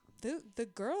 The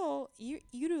girl,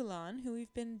 Irulan, who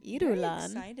we've been very Irulan.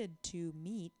 excited to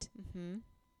meet, Mm-hmm.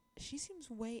 she seems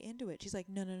way into it. She's like,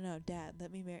 no, Dad,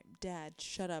 let me marry. Dad,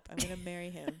 shut up. I'm going to marry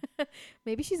him.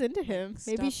 Maybe she's into him.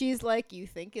 Maybe Stop. she's like, you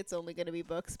think it's only going to be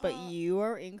books, but you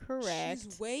are incorrect.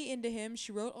 She's way into him.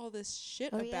 She wrote all this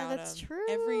shit about yeah, that's him.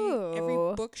 true.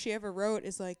 Every book she ever wrote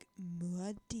is like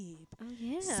Muad'Dib. Oh,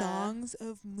 yeah. Songs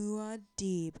of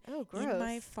Muad'Dib. Oh, gross. In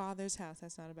my father's house.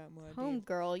 That's not about Muad'Dib.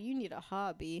 Homegirl, you need a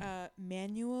hobby.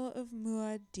 Manual of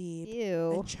Muad'Dib.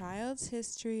 Ew. A Child's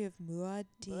History of Muad'Dib.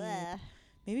 Bleh.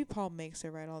 Maybe Paul makes her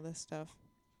write all this stuff.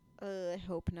 I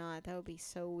hope not. That would be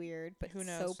so weird. But Who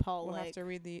knows? so Paul We'll like. have to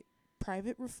read the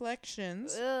private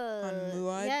reflections. Ugh.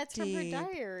 Muad'Dib. Yeah, it's from her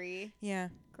diary. Yeah.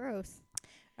 Gross.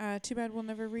 Too bad we'll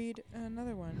never read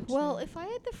another one. Well, if I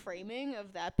had the framing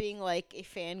of that being like a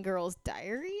fangirl's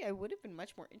diary, I would have been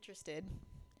much more interested,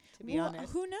 to be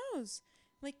honest. Who knows?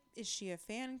 Like, is she a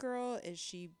fangirl? Is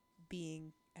she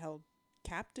being held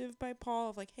captive by Paul?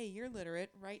 Of like, hey, you're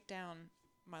literate. Write down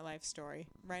my life story.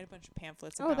 Write a bunch of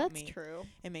pamphlets about me. Oh, that's true.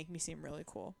 And make me seem really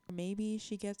cool. Maybe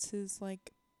she gets his,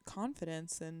 like,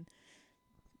 confidence, and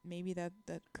maybe that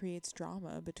creates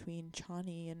drama between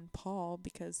Chani and Paul,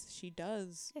 because she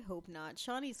does I hope not.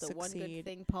 Shawnee's the one good succeed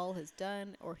thing Paul has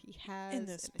done, or he has. in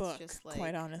this and book, it's just like,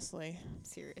 quite honestly.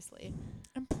 seriously.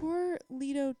 And poor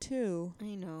Leto, too.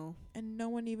 I know. And no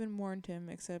one even mourned him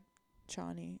except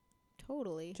Chani.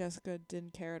 Totally. Jessica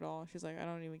didn't care at all. She's like, I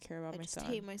don't even care about I my just son.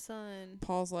 hate my son.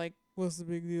 Paul's like, what's the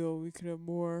big deal? We could have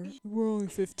more. We're only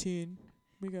 15.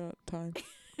 We got time.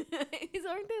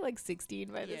 Aren't they like 16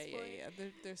 by this point?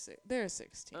 Yeah. They're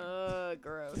 16.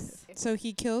 Gross. So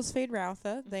he kills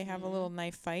Feyd-Rautha. They have a little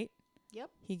knife fight. Yep.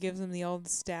 He gives him the old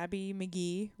stabby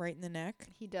McGee right in the neck.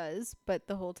 He does, but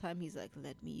the whole time he's like,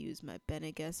 let me use my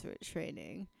Bene Gesserit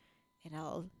training, and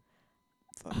I'll...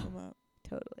 Fuck him up.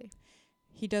 Totally.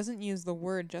 He doesn't use the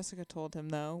word Jessica told him,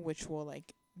 though, which will,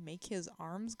 like, make his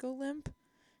arms go limp.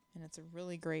 And it's a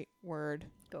really great word.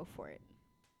 Go for it.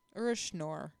 Or a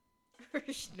schnorr.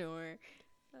 Snore.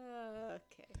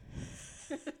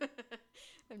 Okay.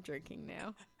 I'm drinking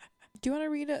now. Do you want to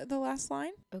read the last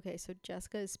line? Okay, so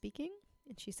Jessica is speaking,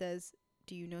 and she says,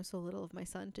 do you know so little of my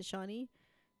son, to Shani?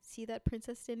 See that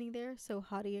princess standing there, so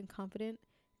haughty and confident?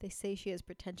 They say she has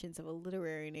pretensions of a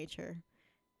literary nature.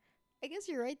 I guess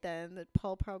you're right then, that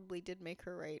Paul probably did make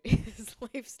her write his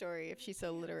life story if she's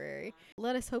so literary.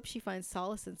 Let us hope she finds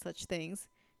solace in such things.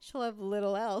 She'll have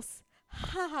little else.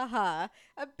 Ha ha ha.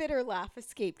 A bitter laugh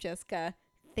escaped Jessica.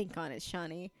 Think on it,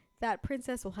 Shani. That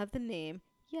princess will have the name,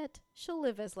 yet she'll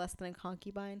live as less than a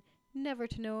concubine, never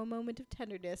to know a moment of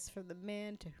tenderness from the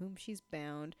man to whom she's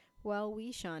bound. While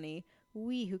we, Shani,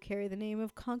 we who carry the name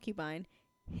of concubine,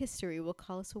 history will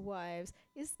call us wives.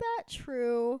 Is that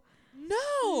true?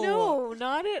 No! No,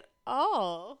 not at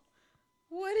all.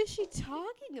 What is she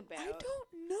talking about? I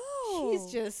don't know.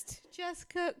 She's just,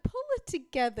 Jessica, pull it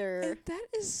together. And that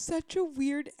is such a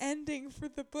weird ending for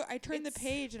the book. I turned the It's-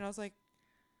 page and I was like,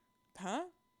 huh?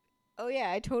 Oh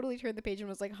yeah, I totally turned the page and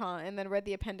was like, huh, and then read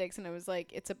the appendix and I was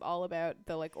like, it's all about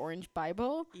the like orange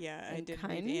Bible. Yeah, I And didn't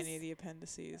read kinds? any of the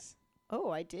appendices.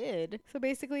 Oh, I did. So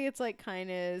basically it's like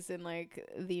kindness in like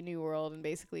the New World, and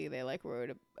basically they like wrote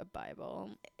a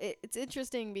Bible. It's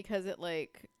interesting because it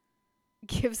like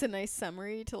gives a nice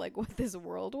summary to like what this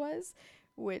world was,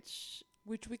 which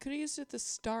Which we could have used at the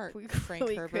start, we Frank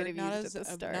really Herbert, could have not used as at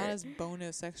the start. not as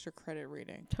bonus extra credit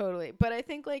reading. Totally. But I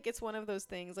think like it's one of those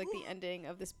things, like the ending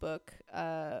of this book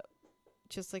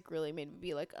just like really made me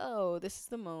be like, oh, this is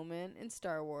the moment in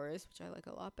Star Wars, which I like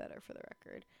a lot better for the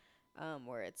record,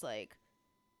 where it's like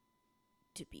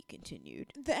to be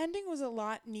continued. The ending was a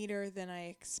lot neater than I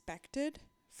expected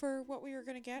for what we were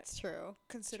gonna get, It's true.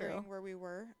 considering true. where we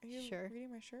were. Are you Sure.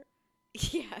 reading my shirt?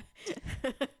 Yeah.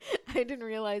 I didn't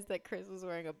realize that Chris was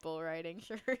wearing a bull riding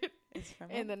shirt. It's from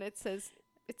And then it says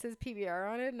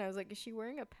PBR on it, and I was like, is she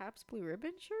wearing a Pabst Blue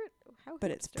Ribbon shirt? How but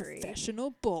it's hipstery.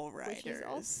 professional bull Which is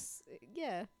riders.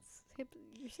 yeah, it's hip.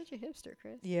 You're such a hipster,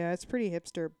 Chris. Yeah, it's pretty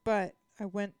hipster, but I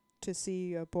went to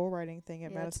see a bull riding thing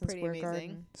at Yeah, it's Madison pretty Square amazing.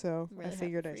 Garden, so I'm really I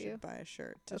figured happy I for you. should buy a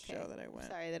shirt to Okay. show that I went.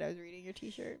 Sorry that I was reading your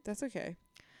T-shirt. That's okay.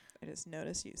 I just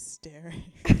noticed you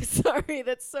staring. Sorry,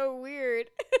 that's so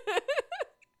weird.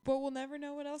 But we'll never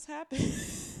know what else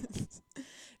happens.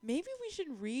 Maybe we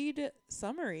should read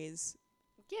summaries.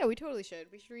 Yeah, we totally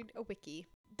should. We should read a wiki.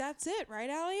 That's it, right,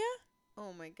 Alia?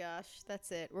 Oh my gosh,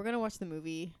 that's it. We're gonna watch the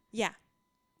movie. Yeah.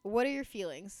 What are your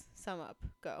feelings? Sum up.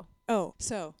 Go. Oh,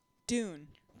 so Dune.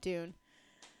 Dune.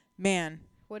 Man,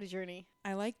 What a journey.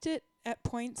 I liked it at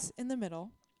points in the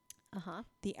middle. Uh-huh.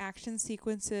 The action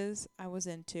sequences I was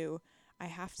into. I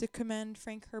have to commend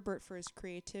Frank Herbert for his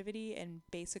creativity and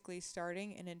basically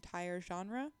starting an entire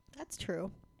genre. That's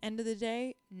true. End of the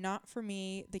day, not for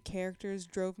me. The characters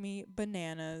drove me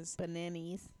bananas.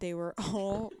 Bananas. They were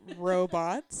all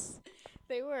robots.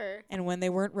 They were. And when they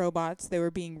weren't robots, they were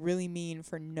being really mean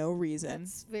for no reason.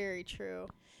 That's very true.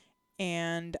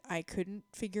 And I couldn't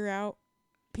figure out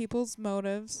people's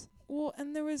motives. Well,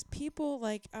 and there was people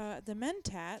like the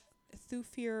Mentat,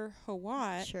 Thufir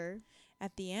Hawat, Sure.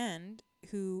 at the end,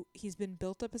 who he's been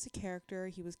built up as a character.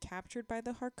 He was captured by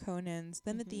the Harkonnens.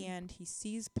 Then at the Mhm. end, he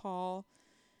sees Paul.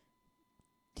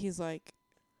 He's like,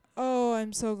 "Oh,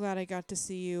 I'm so glad I got to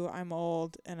see you. I'm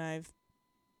old, and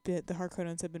the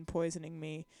Harkonnens have been poisoning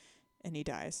me," and he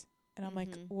dies. And I'm like,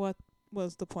 Mhm. what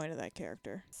was the point of that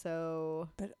character? So,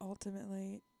 But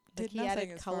ultimately, like, did he nothing added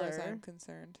as far as color. I'm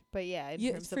concerned. but yeah, in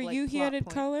Yeah, terms for of like you, he plot added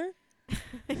point- color.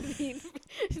 I mean,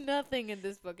 nothing in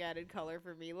this book added color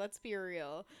for me. Let's be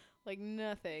real. Like,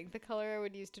 nothing. The color I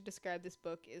would use to describe this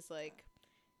book is like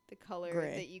the color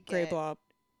Gray, that you gray get. blob.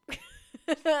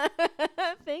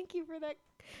 Thank you for that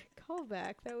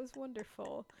callback. That was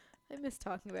wonderful. I miss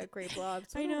talking about gray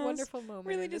blobs. What I know, I a was wonderful moment.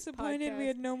 Really in this disappointed we podcast.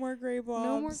 had no more gray blobs.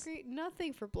 no more gray.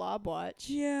 Nothing for Blob Watch.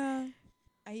 Yeah.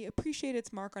 I appreciate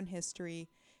its mark on history.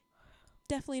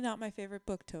 Definitely not my favorite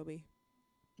book, Toby.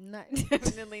 Not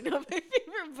definitely not my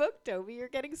favorite book, Toby. You're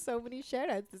getting so many shout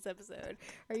outs this episode.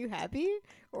 Are you happy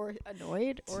or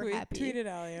annoyed or happy? Tweet it,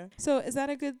 Alia. So is that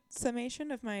a good summation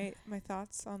of my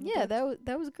thoughts on the Yeah, book?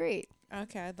 that was great.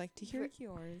 Okay, I'd like to hear For-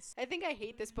 yours. I think I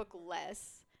hate this book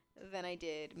less than I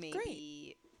did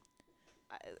maybe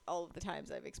all of the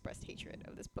times I've expressed hatred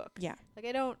of this book. Yeah. Like,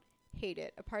 I don't hate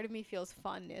it. A part of me feels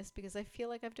fondness because I feel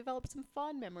like I've developed some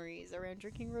fond memories around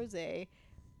drinking rosé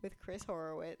with Chris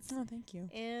Horowitz Oh, thank you.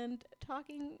 and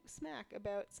talking smack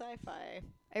about sci-fi.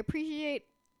 I appreciate,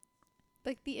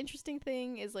 like, the interesting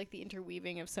thing is like the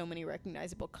interweaving of so many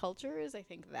recognizable cultures. I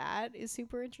think that is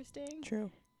super interesting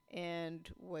True. and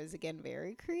was again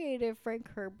very creative. Frank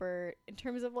Herbert, in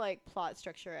terms of like plot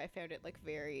structure, I found it like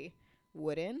very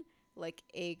wooden. Like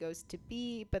A goes to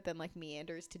B, but then like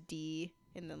meanders to D,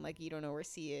 and then like you don't know where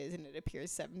C is, and it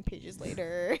appears 7 pages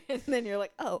later, and then you're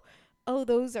like, oh,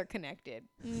 those are connected.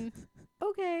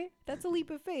 Okay, that's a leap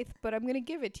of faith, but I'm gonna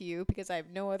give it to you because I have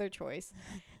no other choice.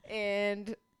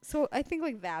 And so I think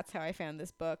like that's how I found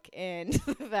this book, and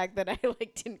the fact that I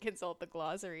like didn't consult the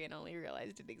glossary and only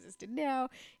realized it existed now,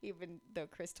 even though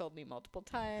Chris told me multiple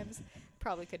times.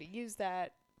 Probably could have used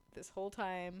that this whole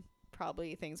time.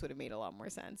 Probably things would have made a lot more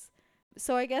sense.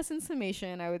 So I guess in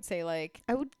summation, I would say like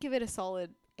I would give it a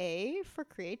solid A for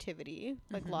creativity.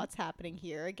 Like Mhm. lots happening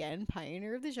here. Again,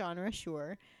 pioneer of the genre,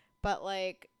 sure. But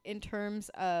like in terms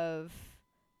of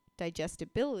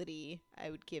digestibility, I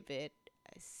would give it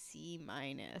a C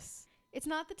minus. It's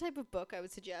not the type of book I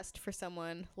would suggest for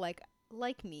someone like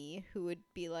me who would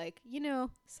be like, you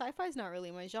know, sci-fi is not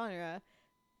really my genre,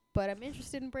 but I'm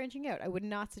interested in branching out. I would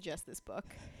not suggest this book.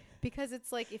 Because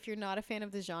it's like, if you're not a fan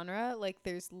of the genre, like,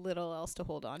 there's little else to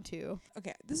hold on to.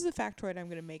 Okay, this is a factoid I'm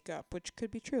going to make up, which could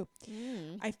be true.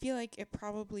 I feel like it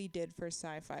probably did for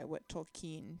sci-fi what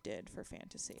Tolkien did for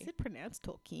fantasy. Is it pronounced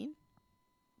Tolkien?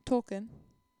 Tolkien.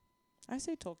 I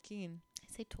say Tolkien. I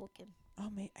say Tolkien. Oh,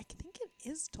 I think it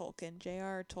is Tolkien.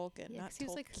 J.R. Tolkien, Yeah, not 'cause he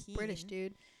was, like, Tolkien. British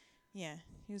dude. Yeah,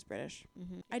 he was British.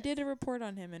 Mm-hmm. I did a report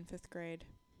on him in 5th grade.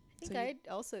 I think I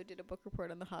also did a book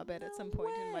report on The Hobbit at some No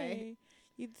point in my way.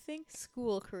 You'd think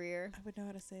school career. I would know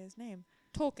how to say his name.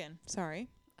 Tolkien. Sorry.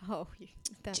 Oh,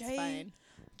 that's fine.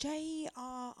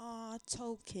 J.R.R.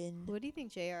 Tolkien. What do you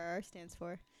think JRR stands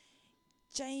for?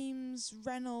 James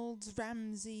Reynolds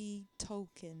Ramsey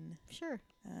Tolkien. Sure.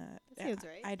 That seems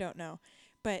right. I don't know.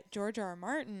 But George R. R.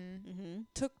 Martin Mm-hmm.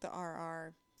 took the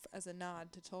RR as a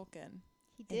nod to Tolkien.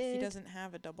 He And did. he doesn't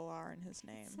have a double R in his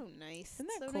name. So nice. Isn't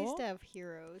that so cool? nice to have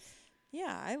heroes.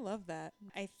 Yeah, I love that.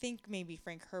 I think maybe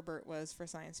Frank Herbert was for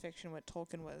science fiction what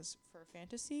Tolkien was for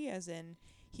fantasy, as in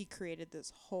he created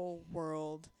this whole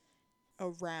world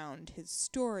around his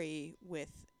story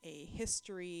with a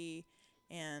history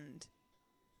and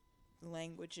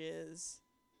languages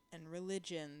and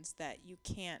religions that you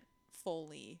can't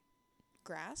fully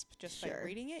grasp just by Sure.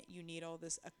 reading it. You need all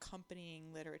this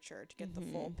accompanying literature to get the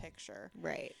full picture.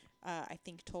 Right. I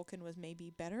think Tolkien was maybe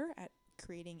better at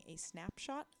creating a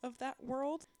snapshot of that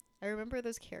world. I remember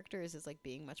those characters as like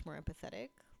being much more empathetic.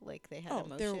 Like they had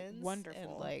Oh, they're emotions. wonderful.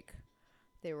 And like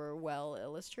they were well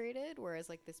illustrated. Whereas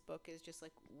like this book is just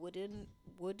like wooden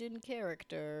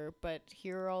character, but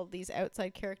here are all these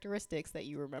outside characteristics that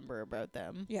you remember about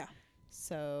them. Yeah.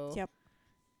 So Yep.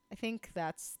 I think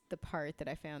that's the part that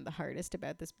I found the hardest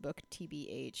about this book,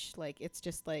 TBH. Like it's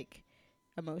just like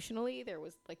emotionally there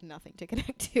was like nothing to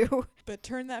connect to. But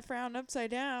turn that frown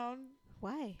upside down.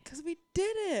 Why? 'Cause we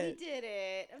did We it. did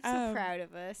it. I'm so proud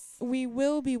of us. We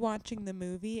will be watching the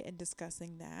movie and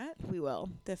discussing that. We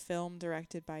will. The film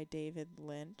directed by David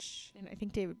Lynch. And I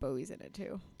think David Bowie's in it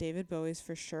too. David Bowie's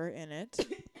for sure in it.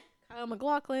 Kyle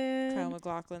MacLachlan. Kyle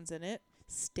MacLachlan's in it.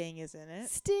 Sting is in it.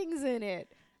 Sting's in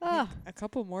it. I Ah, think a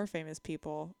couple more famous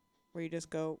people where you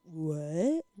just go,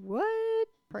 what? what?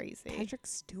 Crazy. Patrick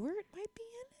Stewart might be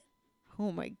in it?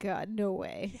 Oh my God, no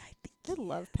way. Yeah, I think I he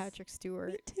love is. Patrick Me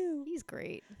Stewart. too. He's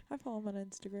great. I follow him on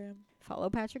Instagram. Follow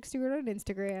Patrick Stewart on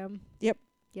Instagram. Yep.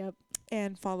 Yep.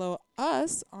 And follow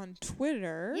us on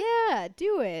Twitter Yeah,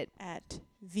 do it. at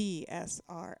VSRSBC.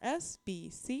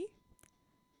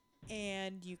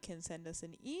 And you can send us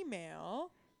an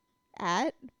email.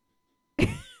 At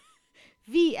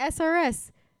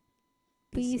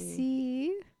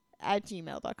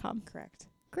VSRSBC@gmail.com. Correct.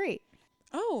 Great.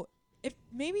 Oh, if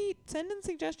maybe send in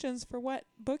suggestions for what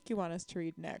book you want us to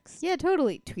read next. Yeah,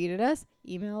 totally. Tweet at us,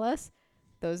 email us.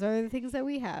 Those are the things that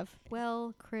we have.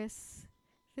 Well, Chris,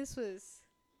 this was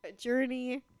a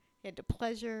journey and a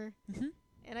pleasure. Mm-hmm.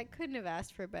 And I couldn't have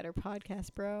asked for a better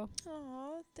podcast, bro.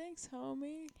 Aw, thanks,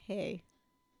 homie. Hey,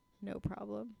 no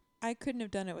problem. I couldn't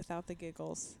have done it without the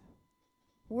giggles.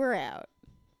 We're out.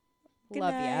 Good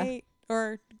Love ya. night.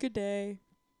 Or good day.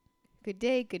 Good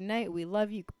day, good night. We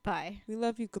love you. Goodbye. We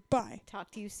love you. Goodbye. Talk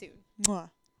to you soon.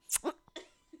 Mwah.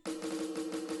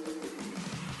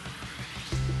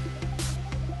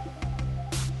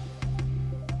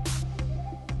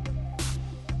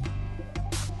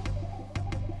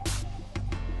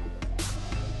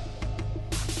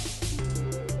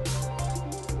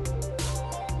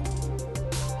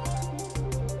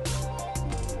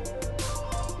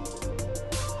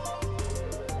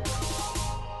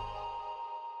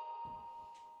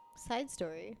 Side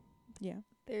story. Yeah.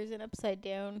 There's an upside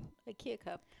down IKEA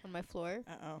cup on my floor.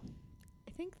 Uh-oh.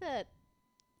 I think that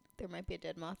there might be a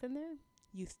dead moth in there.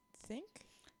 You think?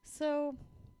 So,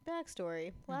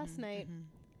 backstory. Last Mhm, night, mhm.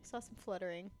 I saw some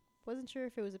fluttering. Wasn't sure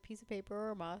if it was a piece of paper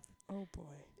or a moth. Oh,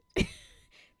 boy.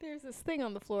 There's this thing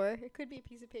on the floor. It could be a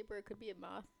piece of paper. It could be a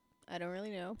moth. I don't really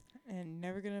know. And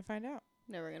never going to find out.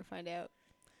 Never gonna find out.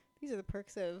 These are the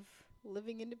perks of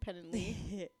living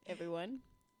independently, everyone.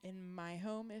 In my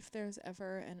home, if there's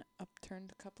ever an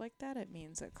upturned cup like that, it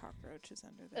means a cockroach is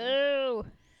under there. Oh!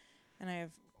 And I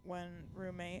have one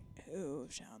roommate who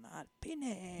shall not be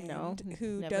named, No,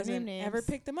 who never doesn't name ever names.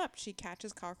 pick them up. She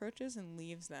catches cockroaches and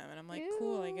leaves them. And I'm like,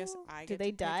 cool, I guess Ew. I Do get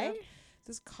they to pick die? up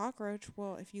this cockroach.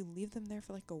 Well, if you leave them there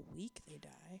for like a week, they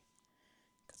die.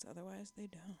 'Cause otherwise they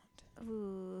don't.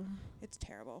 Ooh. It's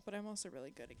terrible. But I'm also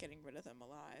really good at getting rid of them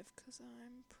alive 'cause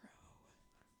I'm pro.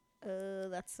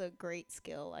 That's a great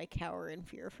skill. I cower in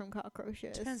fear from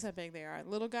cockroaches. Depends how big they are.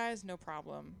 Little guys, no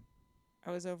problem.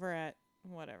 I was over at,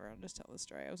 whatever, I'll just tell the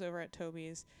story. I was over at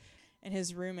Toby's, and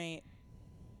his roommate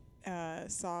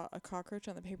saw a cockroach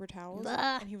on the paper towels,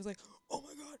 Blah. and he was like, oh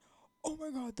my God, "Oh my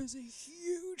god, there's a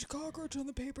huge cockroach on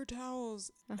the paper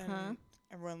towels." Uh-huh. And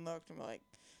everyone looked and were like,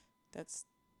 "That's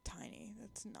tiny.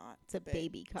 That's not It's a big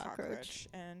baby cockroach.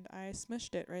 And I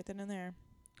smushed it right then and there.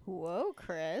 Whoa,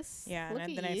 Chris. Yeah, Look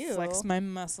and at then you. I flexed my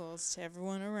muscles to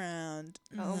everyone around.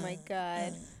 Oh my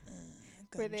god.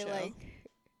 Were Gun they show. like,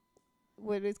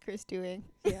 what is Chris doing?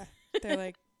 Yeah. They're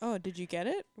like, "Oh, did you get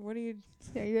it? What are you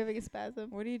having a spasm?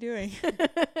 What are you doing?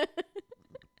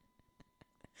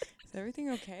 Is everything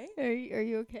okay?" Are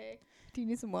you okay? Do you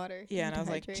need some water? Yeah, You and need I was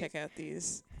to like, hydrate? "Check out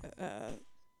these."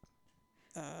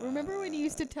 Remember when you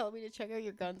used to tell me to check out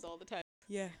your guns all the time?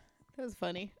 Yeah. That was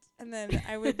funny. And then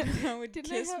I would Didn't I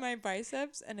kiss have- my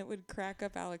biceps, and it would crack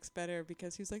up Alex better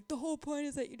because he was like, "The whole point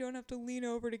is that you don't have to lean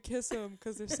over to kiss them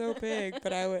because they're so big."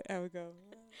 But I would go,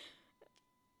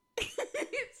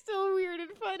 It's still weird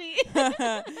and funny.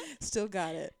 "Still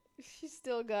got it." She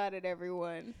still got it,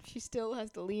 everyone. She still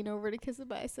has to lean over to kiss a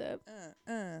bicep.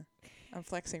 I'm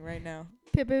flexing right now.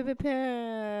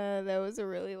 Pa-pa-pa-pa. That was a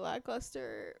really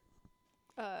lackluster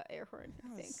air horn,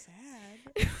 That I was think.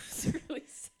 sad. It was really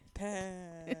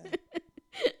sad.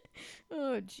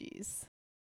 Oh, jeez.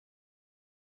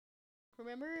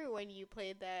 Remember when you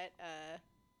played that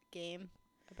game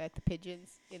about the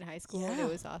pigeons in high school? Yeah. It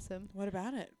was awesome. What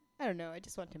about it? I don't know. I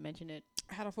just wanted to mention it.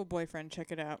 Hatoful Boyfriend.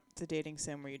 Check it out. It's a dating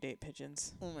sim where you date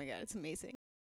pigeons. Oh my god, it's amazing.